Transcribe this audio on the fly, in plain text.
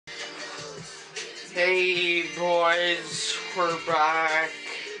Hey boys, we're back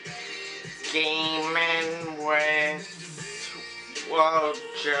gaming with, well,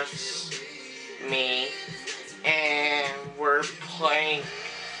 just me, and we're playing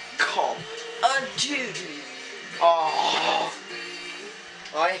Call of Duty. Oh,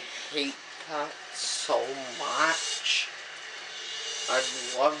 I hate that so much. I'd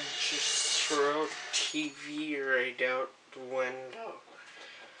love to just throw TV right out the window.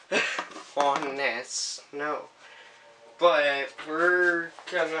 On this, no. But we're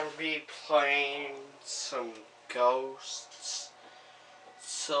gonna be playing some Ghosts.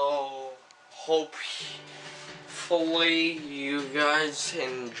 So hopefully you guys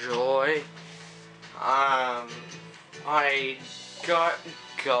enjoy. I got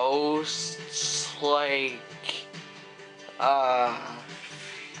Ghosts like about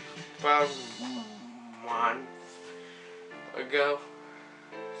a month ago.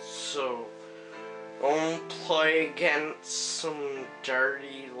 So don't play against some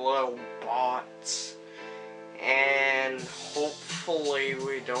dirty little bots, and hopefully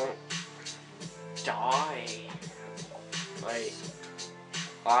we don't die. Like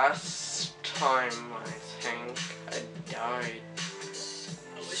last time I think I died.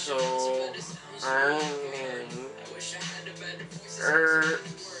 So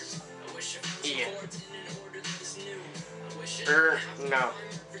no.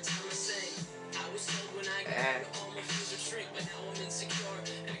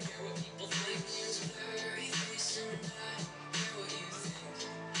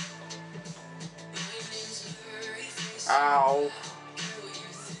 Ow.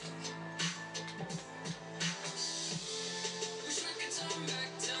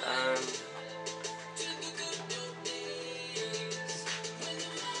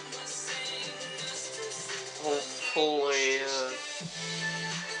 Hopefully,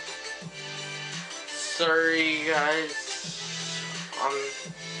 sorry guys, I'm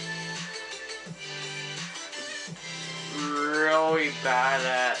really bad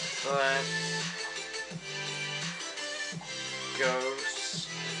at this Ghost.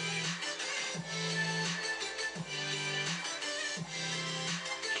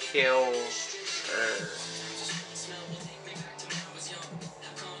 Kill her.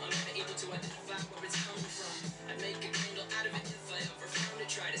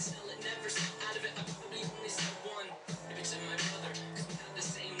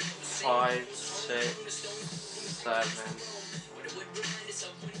 Five, 6, 7.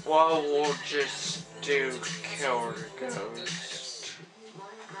 Well, we'll just do kill the Ghost.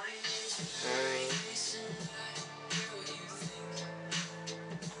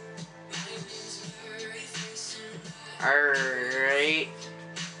 Alright.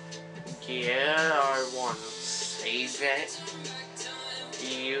 Yeah, I want to save it.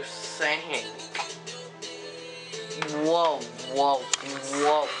 You think? Whoa, whoa,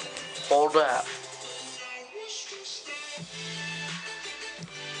 whoa. Hold up.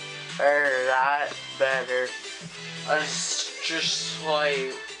 That better. I was just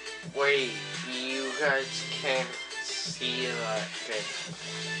like, wait, you guys can't see that thing.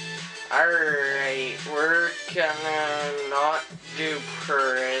 Alright, we're gonna not do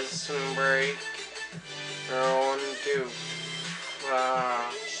Prison Break. We're gonna do,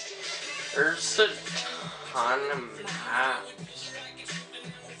 there's a ton of maps.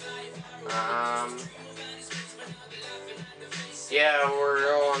 Yeah, we're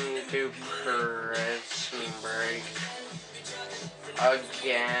going to do Prison Break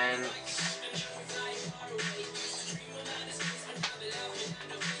again.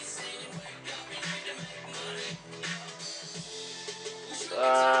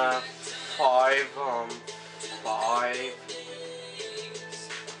 5 on 5.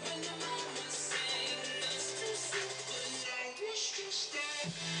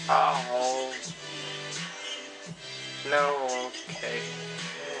 Oh. No, okay.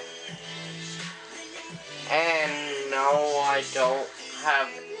 And no, I don't have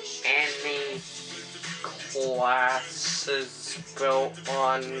any classes built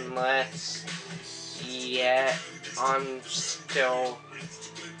on this yet. I'm still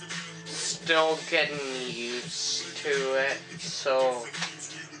getting used to it, so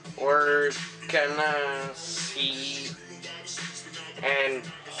we're gonna see, and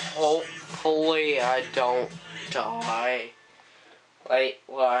hopefully I don't die like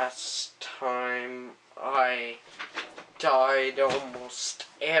last time. I died almost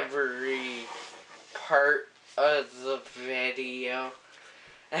every part of the video.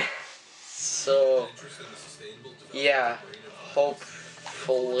 So yeah,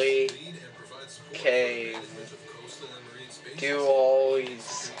 hopefully. Okay, do all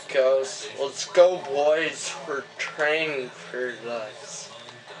these ghosts. Ghosts. Let's go, boys. We're training for this.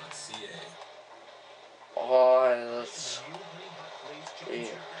 Oh, let's be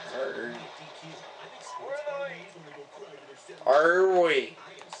heard. Are we?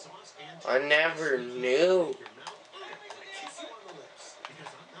 I never knew.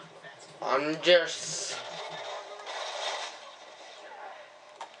 I'm just...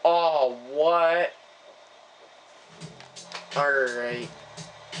 Oh, what? Alright.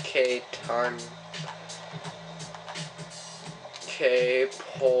 Okay, time. Okay,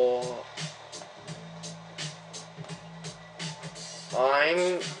 pull.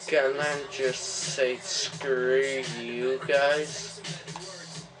 I'm gonna just say screw you guys.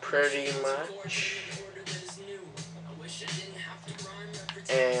 Pretty much.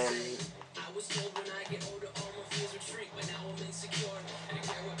 And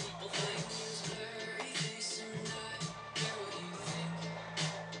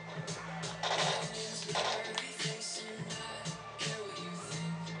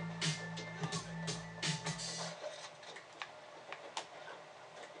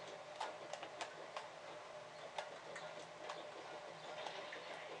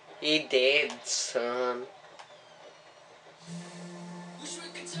he did, son.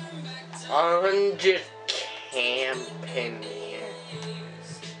 I'm just camping here.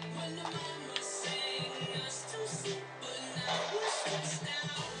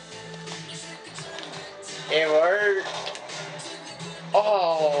 It worked.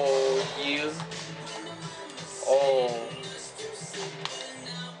 Oh, you. Oh.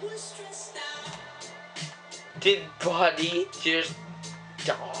 Did Buddy just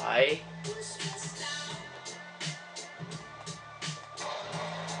die?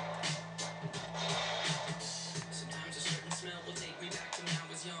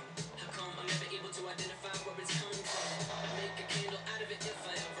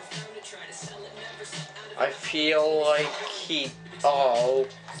 I feel like he... Oh.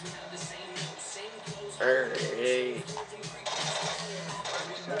 Alright.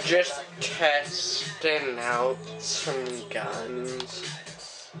 Just testing out some guns.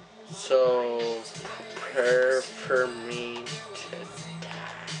 So, prepare for me to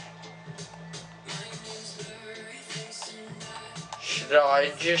die. Should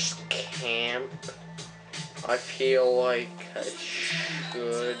I just camp? I feel like I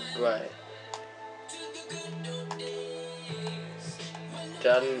should, but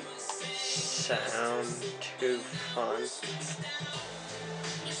doesn't sound too fun.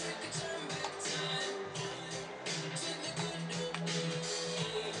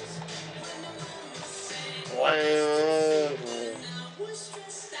 Wow.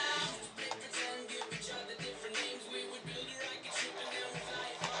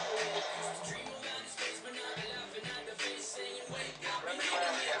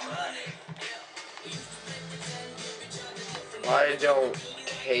 I don't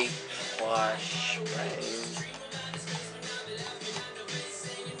take flashbang.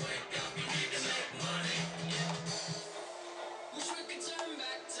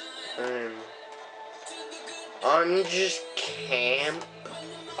 I'm just camp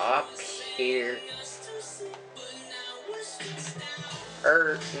up here.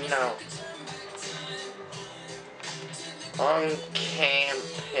 No. I'm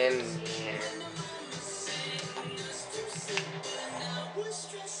camping here.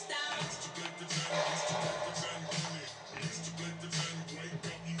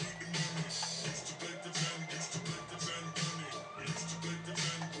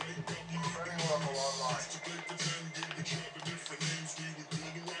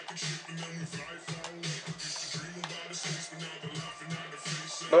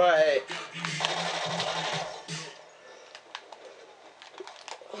 But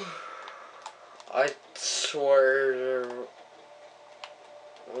I swear there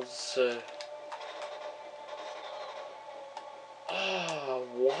was oh,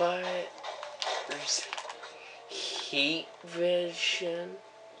 what? There's heat vision?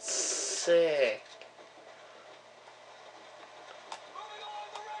 Sick.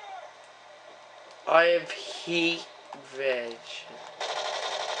 I have heat vision.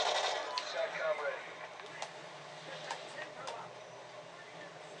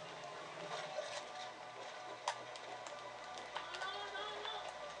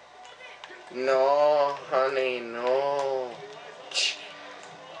 No, honey, no.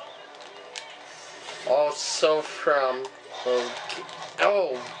 Also from...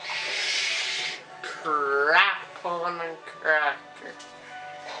 Oh, crap on a cracker.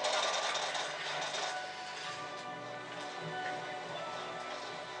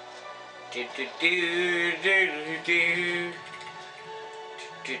 Do do do do do do.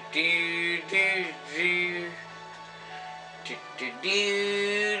 Do do do do. Do do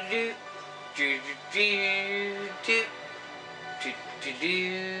do do. Do do do do. Do do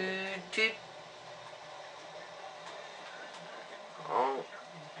do. Oh.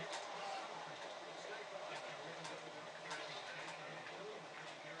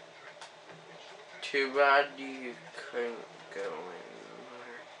 Too bad you couldn't go in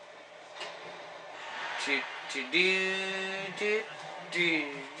there. Do do do do do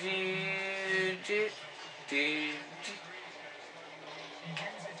do do.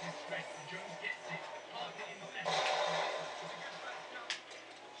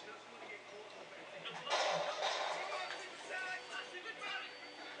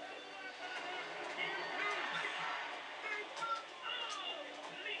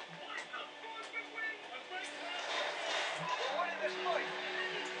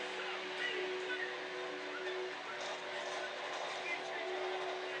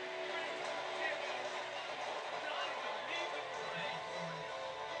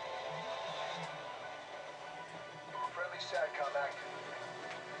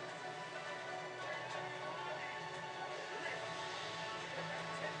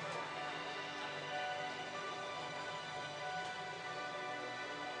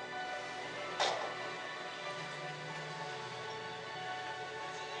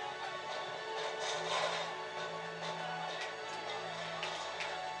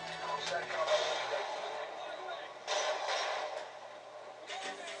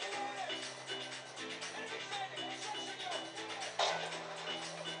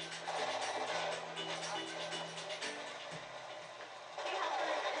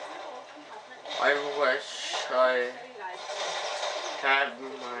 I wish I had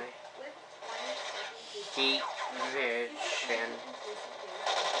my heat vision.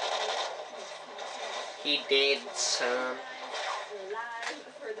 He did, son.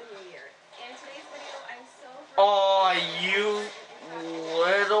 Oh, you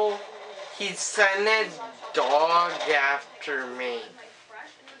little... He sent a dog after me.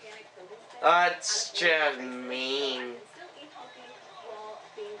 That's just mean.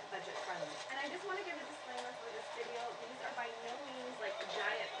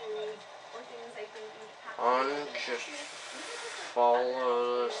 Just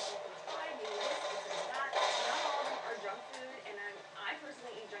follow this.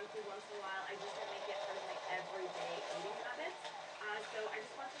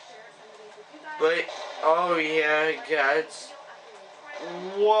 But, oh yeah, guys.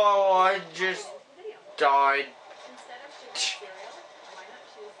 Whoa, I just died.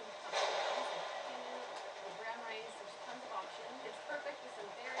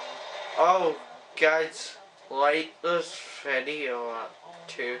 Oh, guys, like this video up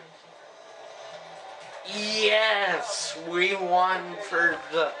too. Yes, we won for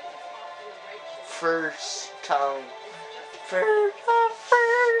the first time. For the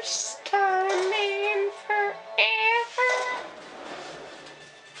first time in forever.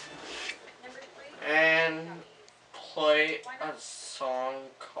 And play a song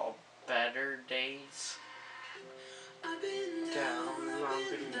called Better Days. Down,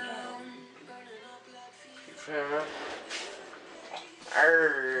 up and down.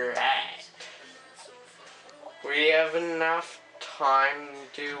 Alright. We have enough time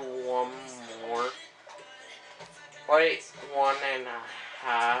to do one more. Like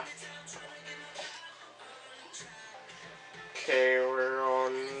 1.5. Okay, we're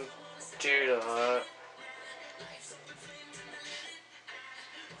on do that.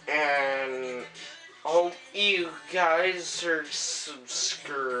 And hope you guys are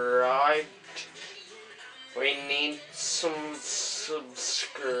subscribed. We need some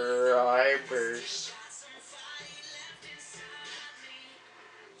subscribers.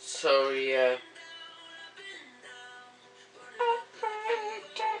 So yeah.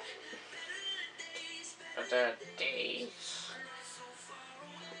 The days.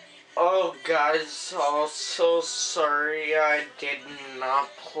 Oh guys, also sorry I didn't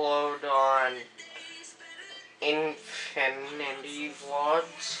upload on Infinity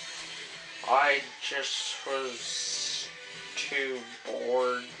Vlogs. I just was too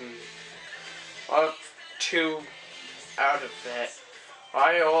bored and too out of it.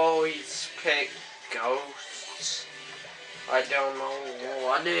 I always pick Ghosts. I don't know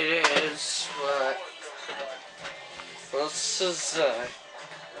what it is, but this is a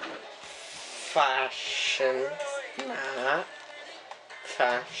fashion, not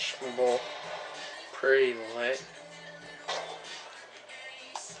fashionable, pretty lit.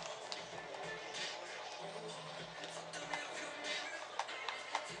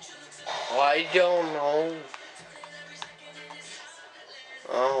 I don't know.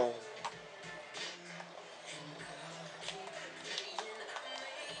 Oh.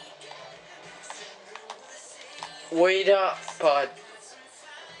 Wait up, bud.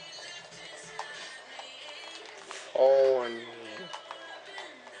 On me.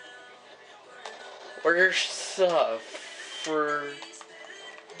 Where's the fruit?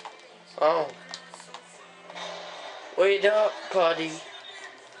 Oh. Wait up, buddy.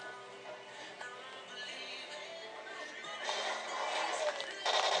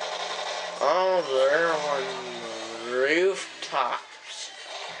 Oh, they're on the rooftops.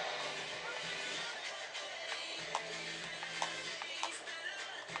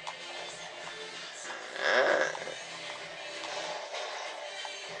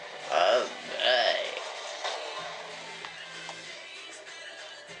 Okay.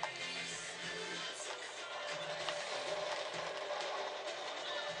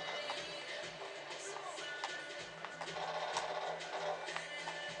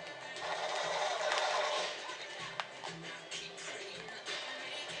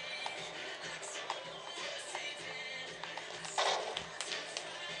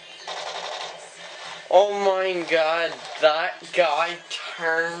 Oh my god, that guy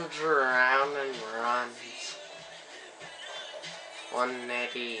turns around and runs. What an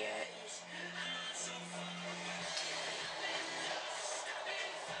idiot.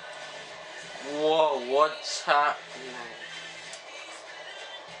 Whoa, what's happening?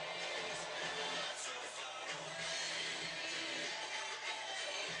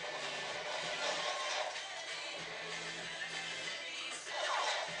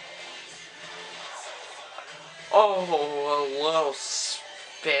 Oh, a little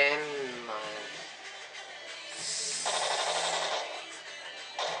spin.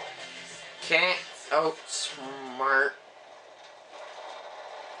 Can't outsmart.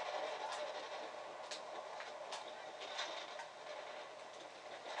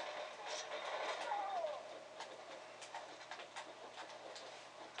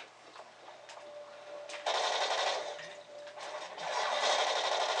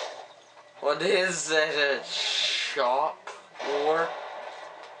 What is it, a shop or?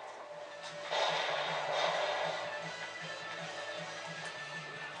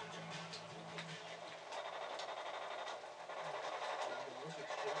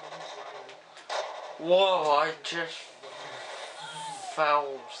 Whoa, I just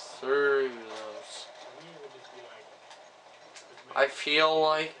fell through those. I feel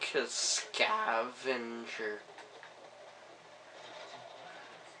like a scavenger.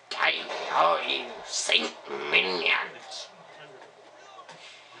 Die, all you saint minions.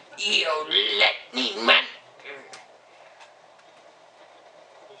 You let me man.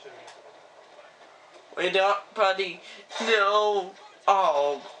 Wait up, buddy. No.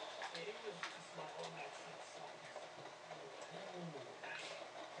 Oh.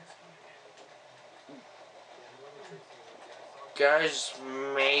 Guys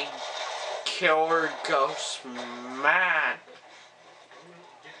made Killer Ghosts mad.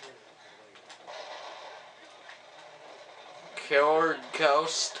 Killer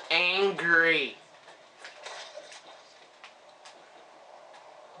Ghost angry.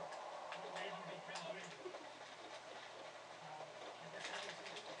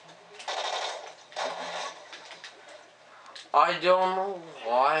 I don't know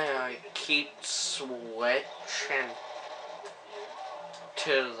why I keep switching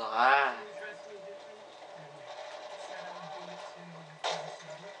to that.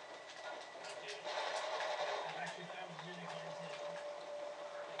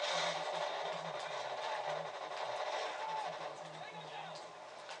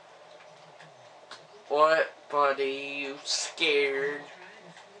 What, buddy? You scared?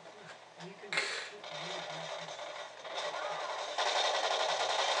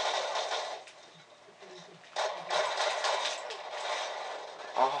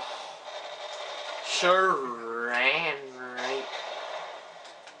 Oh, sure ran right.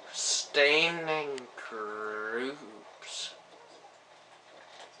 Staying in groups.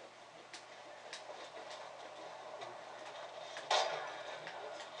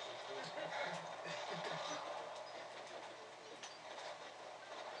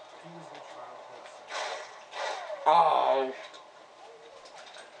 Oh,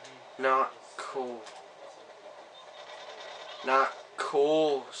 not cool. Not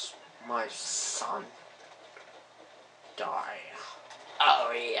cool, my son. Die.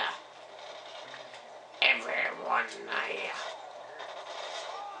 Oh yeah. Everyone there.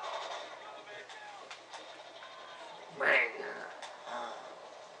 Bring her.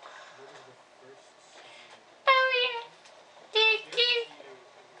 Oh yeah.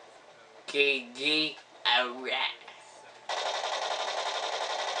 Gigi. Alright.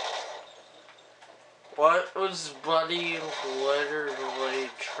 What was Buddy literally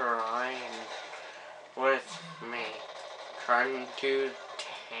trying with me? Trying to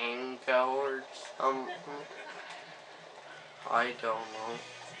tango or something? I don't know.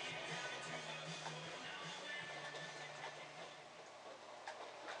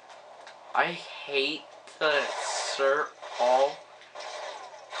 I hate the all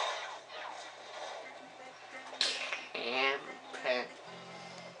campaign.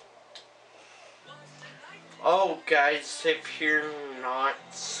 Oh, guys, if you're not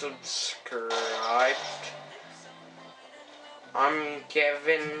subscribed, I'm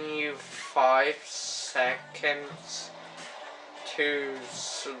giving you 5 seconds to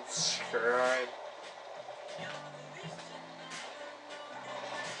subscribe.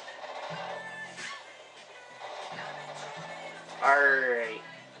 Alright.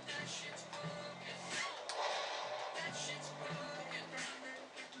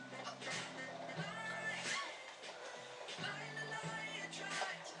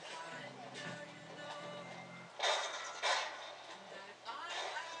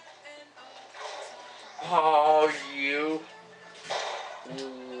 Oh, you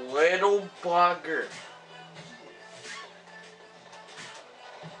little bugger.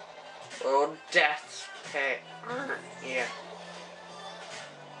 Little death pit, aren't you?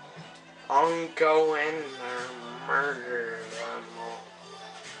 I'm going to murder them all.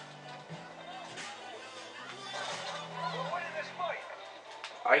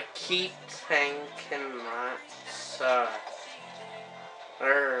 I keep thinking that's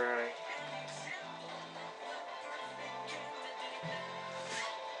alright.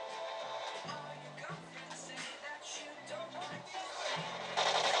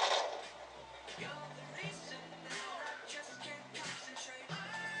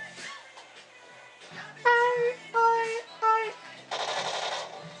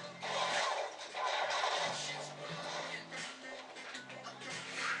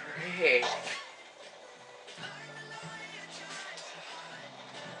 Frick.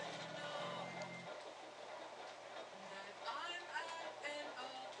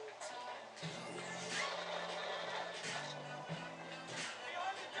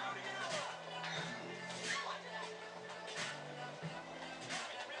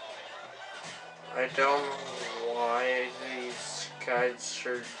 I don't know why these guys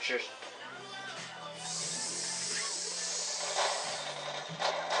are just...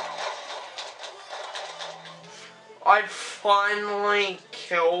 I finally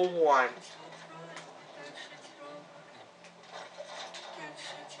killed one.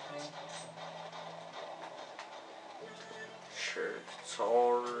 Sure, it's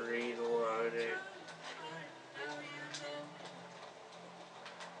all reloaded.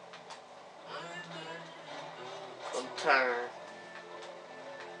 Sometimes.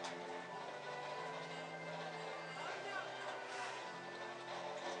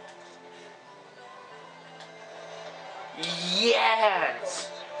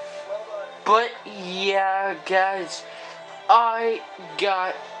 Yes! But yeah, guys, I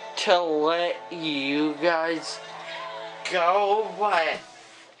got to let you guys go, but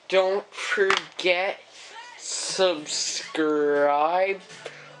don't forget, subscribe,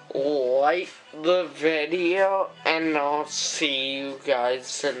 like the video, and I'll see you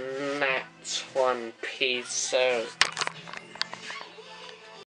guys in the next one. Peace out.